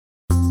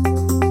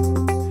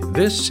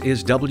This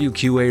is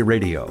WQA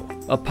Radio,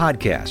 a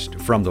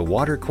podcast from the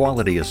Water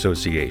Quality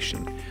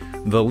Association,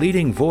 the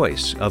leading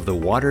voice of the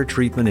water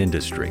treatment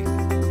industry.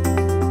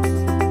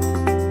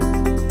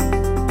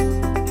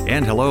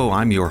 And hello,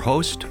 I'm your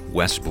host,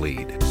 Wes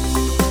Bleed.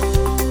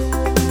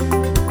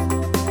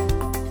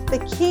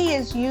 The key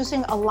is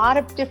using a lot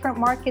of different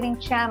marketing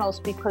channels,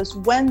 because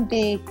when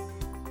the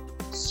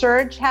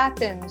surge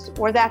happens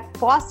or that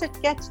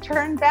faucet gets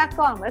turned back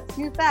on, let's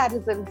use that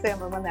as an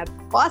example, when that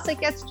faucet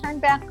gets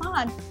turned back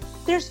on,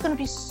 there's going to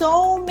be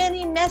so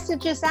many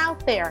messages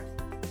out there.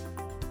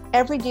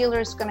 Every dealer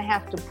is going to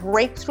have to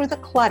break through the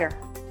clutter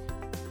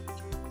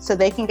so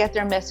they can get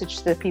their message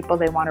to the people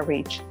they want to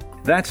reach.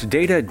 That's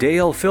Data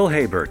Dale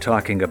Filhaber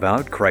talking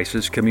about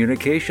crisis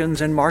communications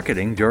and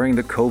marketing during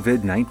the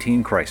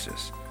COVID-19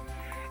 crisis.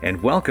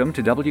 And welcome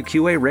to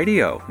WQA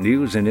Radio,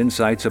 news and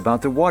insights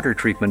about the water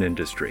treatment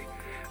industry.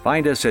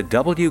 Find us at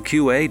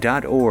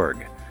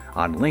WQA.org,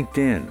 on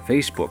LinkedIn,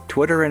 Facebook,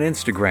 Twitter, and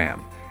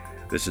Instagram.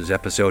 This is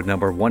episode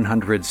number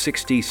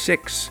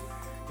 166.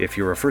 If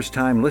you're a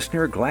first-time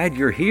listener, glad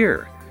you're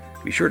here.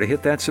 Be sure to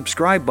hit that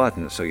subscribe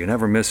button so you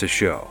never miss a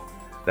show.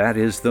 That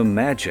is the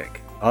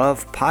magic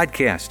of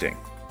podcasting.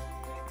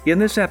 In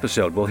this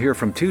episode, we'll hear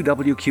from two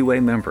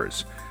WQA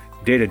members,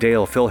 Data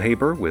Dale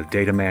Filhaber with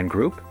Dataman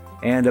Group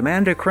and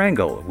Amanda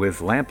Krangle with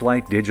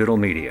Lamplight Digital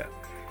Media.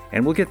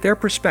 And we'll get their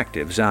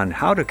perspectives on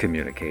how to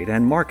communicate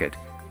and market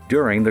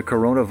during the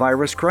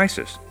coronavirus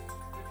crisis.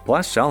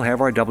 Plus, I'll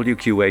have our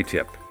WQA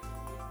tip.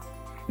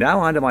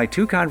 Now on to my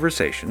two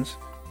conversations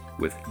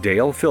with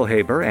Dale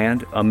Filhaber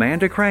and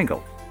Amanda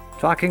Krangle,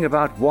 talking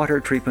about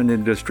water treatment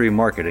industry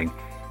marketing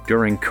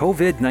during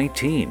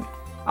COVID-19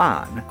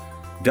 on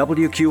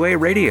WQA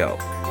Radio.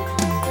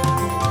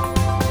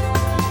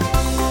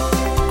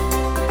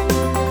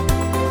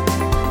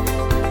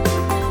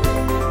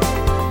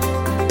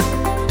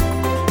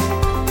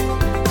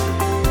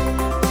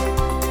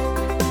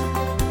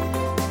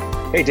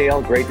 Hey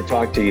Dale, great to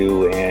talk to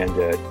you and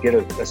get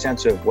a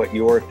sense of what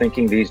you're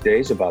thinking these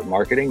days about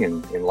marketing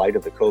in light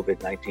of the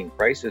COVID-19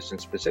 crisis, and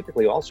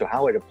specifically also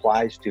how it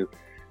applies to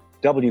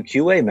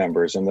WQA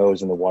members and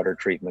those in the water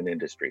treatment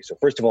industry. So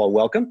first of all,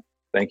 welcome.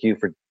 Thank you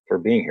for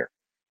being here.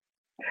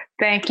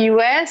 Thank you,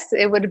 Wes.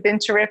 It would have been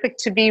terrific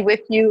to be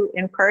with you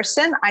in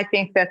person. I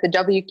think that the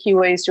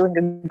WQA is doing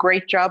a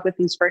great job with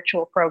these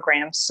virtual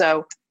programs.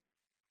 So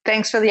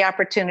thanks for the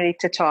opportunity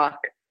to talk.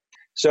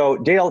 So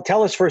Dale,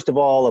 tell us first of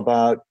all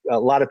about, a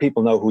lot of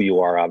people know who you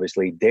are,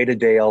 obviously. Data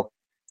Dale,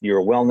 you're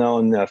a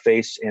well-known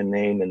face and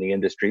name in the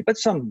industry, but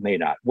some may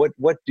not.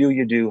 What do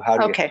you do? How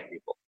do you help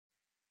people?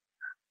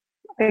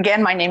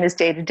 Again, my name is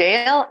Data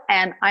Dale,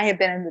 and I have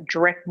been in the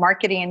direct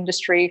marketing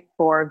industry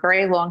for a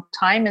very long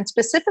time, and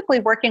specifically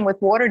working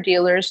with water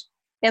dealers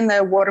in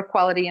the water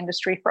quality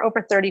industry for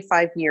over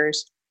 35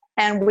 years.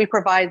 And we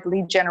provide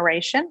lead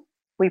generation,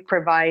 we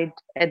provide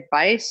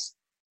advice,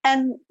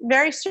 and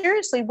very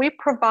seriously, we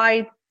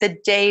provide the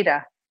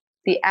data,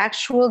 the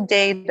actual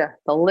data,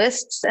 the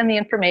lists and the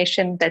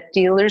information that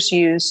dealers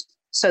use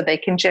so they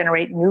can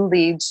generate new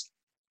leads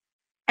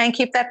and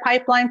keep that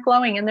pipeline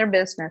flowing in their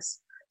business.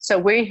 So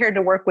we're here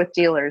to work with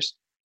dealers.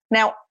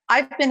 Now,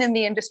 I've been in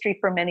the industry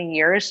for many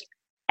years,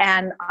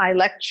 and I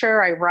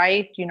lecture, I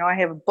write, I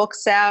have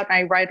books out,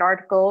 I write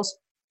articles.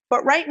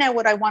 But right now,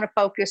 what I want to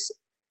focus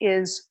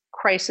is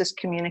crisis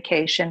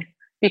communication,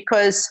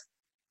 because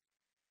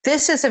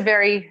this is a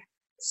very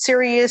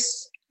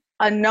serious,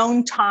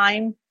 unknown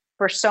time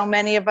for so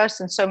many of us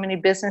and so many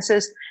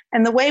businesses.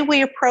 And the way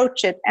we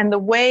approach it and the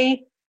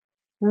way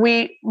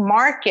we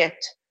market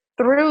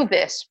through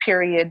this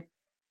period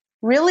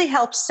really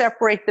helps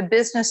separate the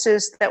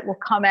businesses that will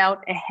come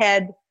out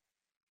ahead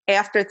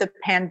after the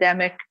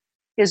pandemic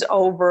is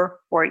over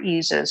or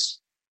eases.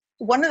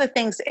 One of the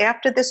things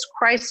after this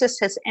crisis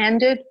has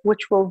ended,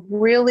 which will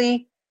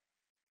really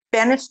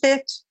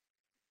benefit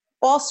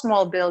all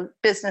small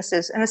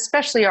businesses, and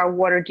especially our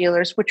water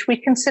dealers, which we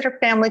consider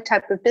family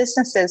type of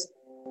businesses,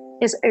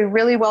 is a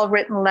really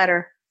well-written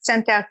letter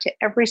sent out to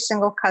every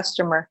single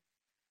customer,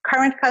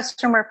 current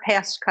customer,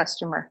 past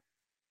customer,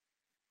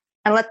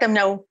 and let them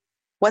know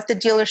what the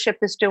dealership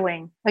is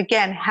doing.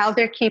 Again, how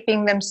they're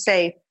keeping them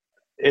safe.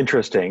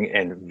 Interesting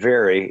and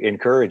very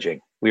encouraging.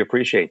 We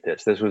appreciate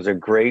this. This was a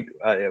great,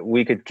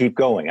 we could keep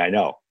going, I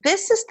know.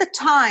 This is the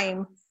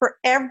time for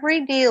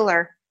every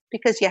dealer,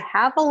 because you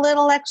have a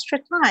little extra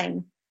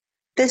time.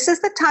 This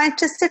is the time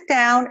to sit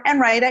down and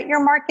write out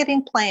your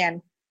marketing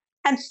plan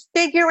and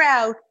figure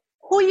out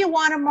who you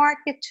want to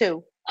market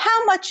to,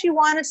 how much you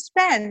want to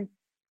spend.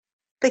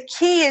 The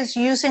key is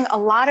using a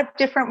lot of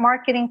different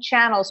marketing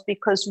channels,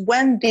 because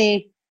when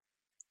the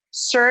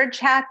surge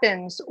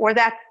happens or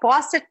that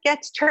faucet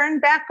gets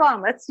turned back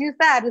on, let's use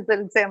that as an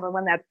example,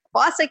 when that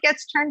faucet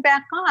gets turned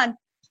back on,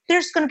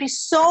 there's going to be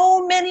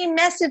so many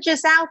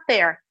messages out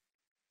there.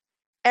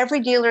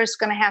 Every dealer is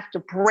going to have to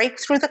break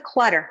through the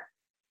clutter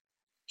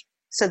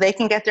so they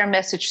can get their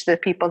message to the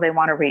people they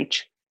want to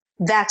reach.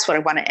 That's what I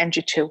want to end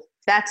you to.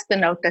 That's the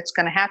note that's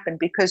going to happen,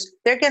 because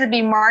they're going to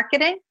be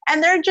marketing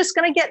and they're just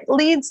going to get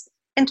leads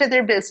into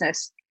their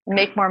business and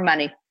make more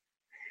money.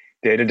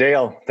 Data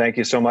Dale, thank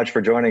you so much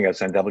for joining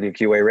us on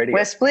WQA Radio.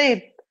 Wes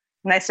Bleed,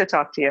 nice to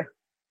talk to you.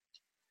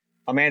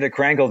 Amanda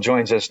Krangel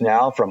joins us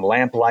now from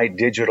Lamplight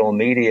Digital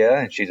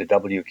Media. She's a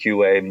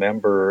WQA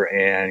member,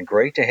 and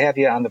great to have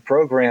you on the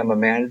program,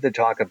 Amanda, to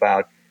talk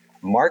about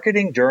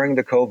marketing during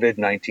the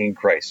COVID-19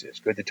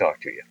 crisis. Good to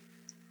talk to you.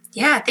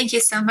 Yeah, thank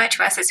you so much,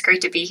 Wes. It's great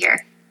to be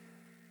here.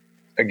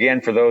 Again,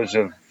 for those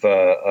of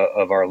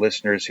our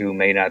listeners who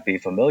may not be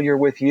familiar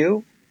with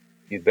you,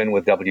 you've been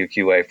with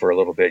WQA for a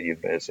little bit.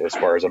 As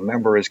far as a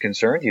member is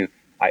concerned, you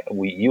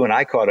and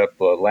I caught up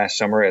last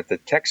summer at the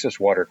Texas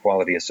Water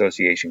Quality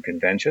Association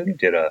convention.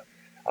 Did a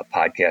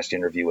podcast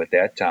interview at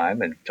that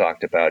time and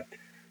talked about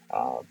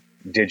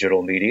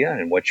digital media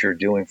and what you're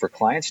doing for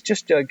clients.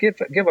 Just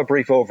give a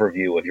brief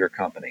overview of your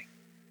company.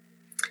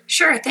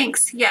 Sure,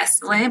 thanks.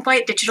 Yes,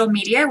 Lamplight Digital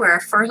Media. We're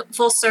a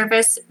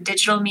full-service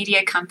digital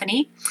media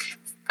company,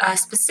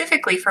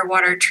 specifically for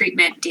water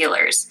treatment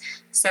dealers.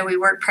 So we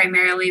work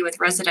primarily with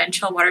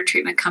residential water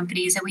treatment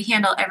companies, and we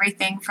handle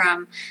everything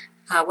from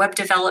web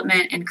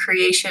development and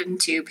creation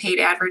to paid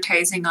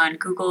advertising on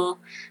Google,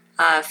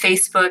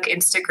 Facebook,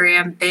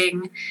 Instagram,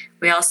 Bing.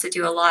 We also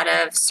do a lot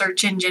of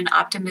search engine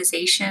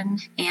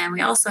optimization, and we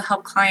also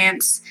help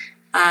clients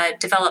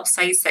develop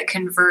sites that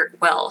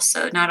convert well.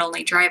 So not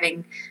only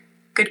driving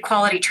good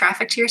quality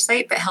traffic to your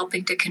site, but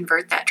helping to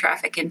convert that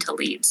traffic into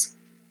leads.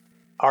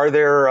 Are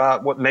there,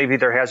 maybe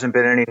there hasn't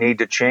been any need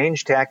to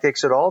change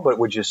tactics at all, but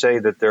would you say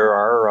that there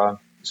are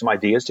some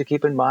ideas to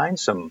keep in mind,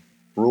 some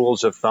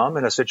rules of thumb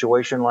in a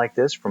situation like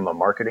this from a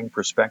marketing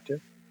perspective?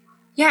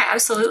 Yeah,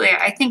 absolutely.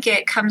 I think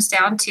it comes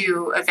down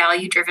to a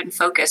value-driven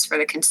focus for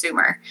the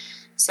consumer.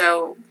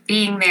 So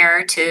being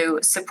there to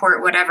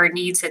support whatever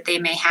needs that they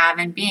may have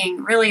and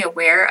being really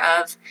aware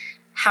of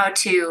how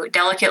to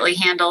delicately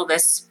handle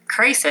this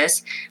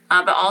crisis,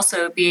 but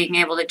also being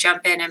able to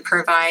jump in and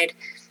provide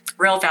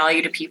real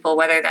value to people,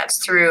 whether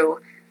that's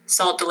through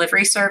salt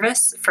delivery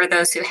service for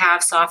those who have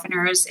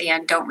softeners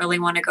and don't really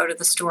want to go to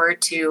the store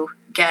to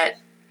get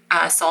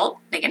salt.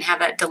 They can have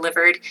that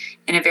delivered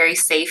in a very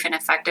safe and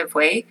effective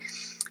way.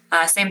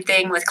 Same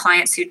thing with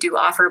clients who do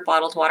offer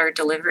bottled water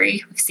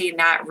delivery. We've seen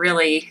that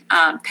really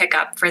pick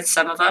up for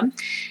some of them.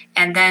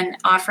 And then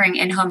offering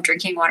in-home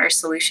drinking water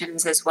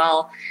solutions as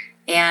well.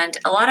 And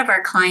a lot of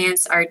our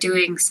clients are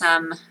doing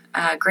some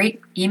great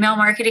email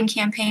marketing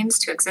campaigns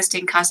to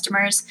existing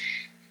customers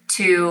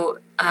to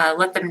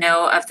let them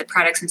know of the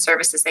products and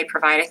services they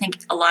provide. I think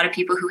a lot of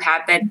people who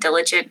have been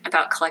diligent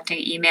about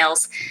collecting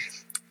emails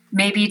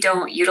maybe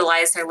don't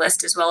utilize their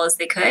list as well as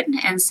they could.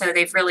 And so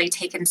they've really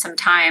taken some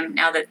time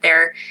now that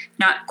they're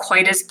not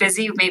quite as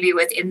busy, maybe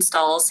with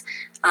installs,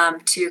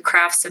 to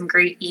craft some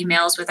great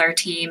emails with our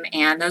team.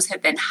 And those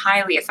have been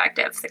highly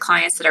effective. The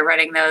clients that are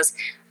running those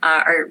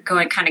are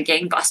going kind of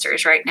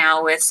gangbusters right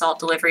now with salt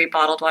delivery,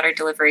 bottled water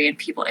delivery, and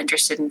people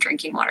interested in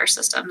drinking water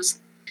systems.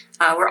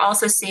 We're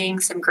also seeing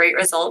some great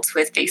results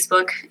with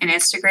Facebook and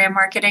Instagram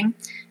marketing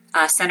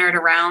centered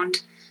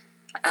around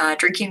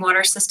drinking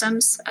water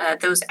systems.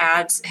 Those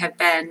ads have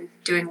been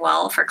doing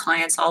well for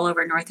clients all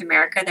over North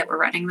America that we're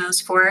running those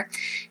for.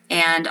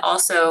 And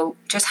also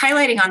just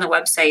highlighting on the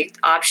website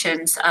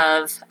options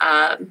of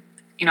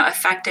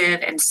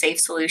effective and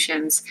safe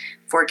solutions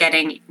for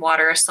getting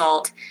water,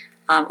 salt,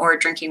 or a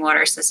drinking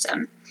water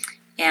system.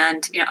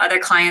 And other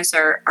clients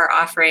are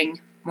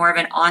offering more of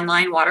an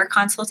online water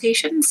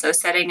consultation, so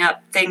setting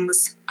up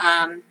things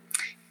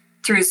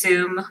through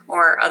Zoom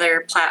or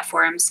other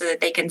platforms so that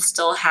they can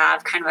still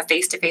have kind of a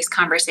face-to-face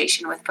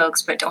conversation with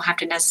folks, but don't have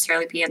to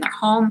necessarily be in their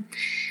home.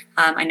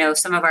 I know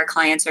some of our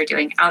clients are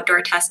doing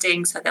outdoor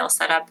testing, so they'll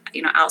set up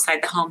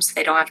outside the home so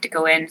they don't have to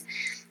go in.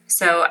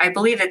 So I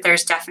believe that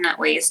there's definite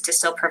ways to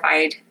still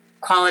provide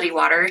quality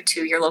water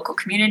to your local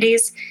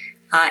communities,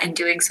 and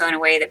doing so in a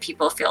way that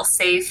people feel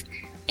safe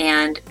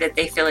and that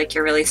they feel like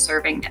you're really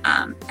serving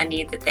a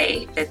need that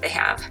they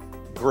have.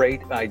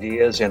 Great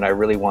ideas, and I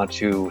really want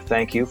to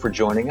thank you for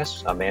joining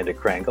us, Amanda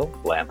Krangel,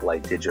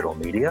 Lamplight Digital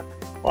Media.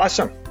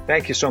 Awesome.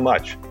 Thank you so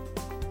much.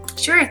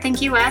 Sure.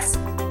 Thank you, Wes.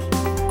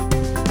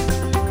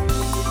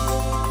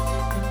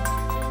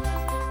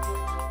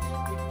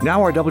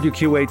 Now our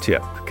WQA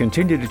tip.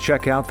 Continue to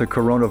check out the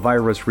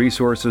coronavirus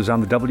resources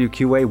on the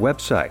WQA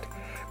website.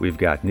 We've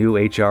got new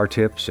HR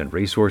tips and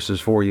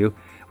resources for you.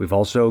 We've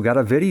also got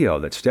a video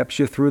that steps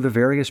you through the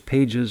various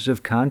pages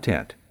of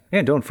content.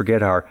 And don't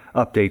forget our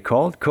update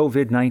called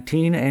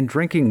COVID-19 and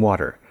Drinking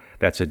Water.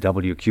 That's at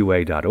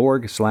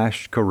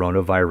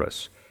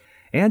wqa.org/coronavirus.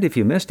 And if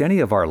you missed any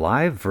of our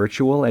live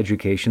virtual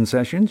education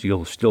sessions,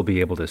 you'll still be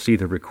able to see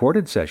the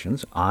recorded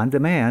sessions on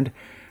demand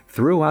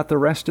throughout the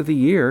rest of the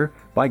year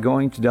by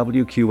going to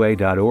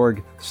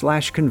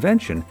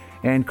wqa.org/convention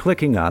and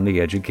clicking on the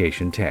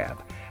Education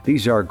tab.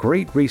 These are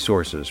great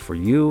resources for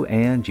you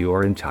and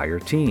your entire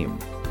team.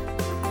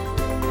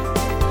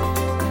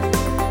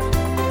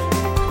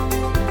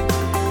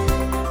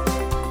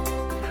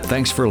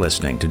 Thanks for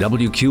listening to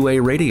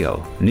WQA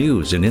Radio,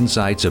 news and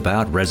insights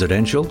about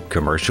residential,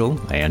 commercial,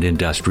 and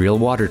industrial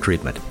water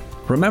treatment.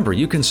 Remember,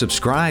 you can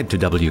subscribe to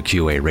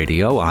WQA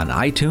Radio on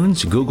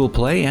iTunes, Google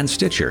Play, and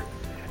Stitcher.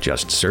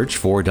 Just search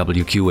for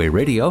WQA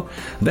Radio,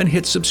 then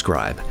hit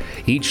subscribe.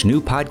 Each new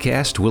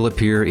podcast will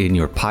appear in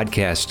your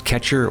podcast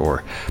catcher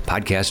or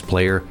podcast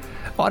player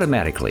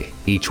automatically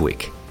each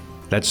week.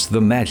 That's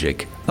the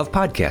magic of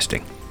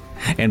podcasting.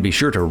 And be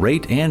sure to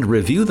rate and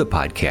review the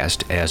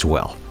podcast as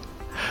well.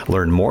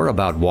 Learn more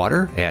about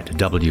water at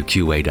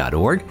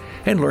WQA.org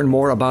and learn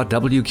more about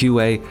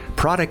WQA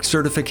product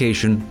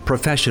certification,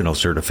 professional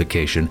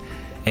certification,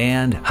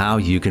 and how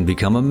you can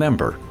become a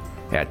member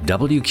at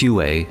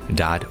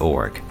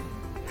WQA.org.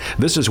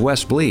 This is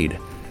Wes Bleed.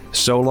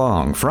 So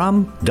long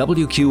from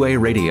WQA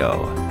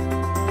Radio.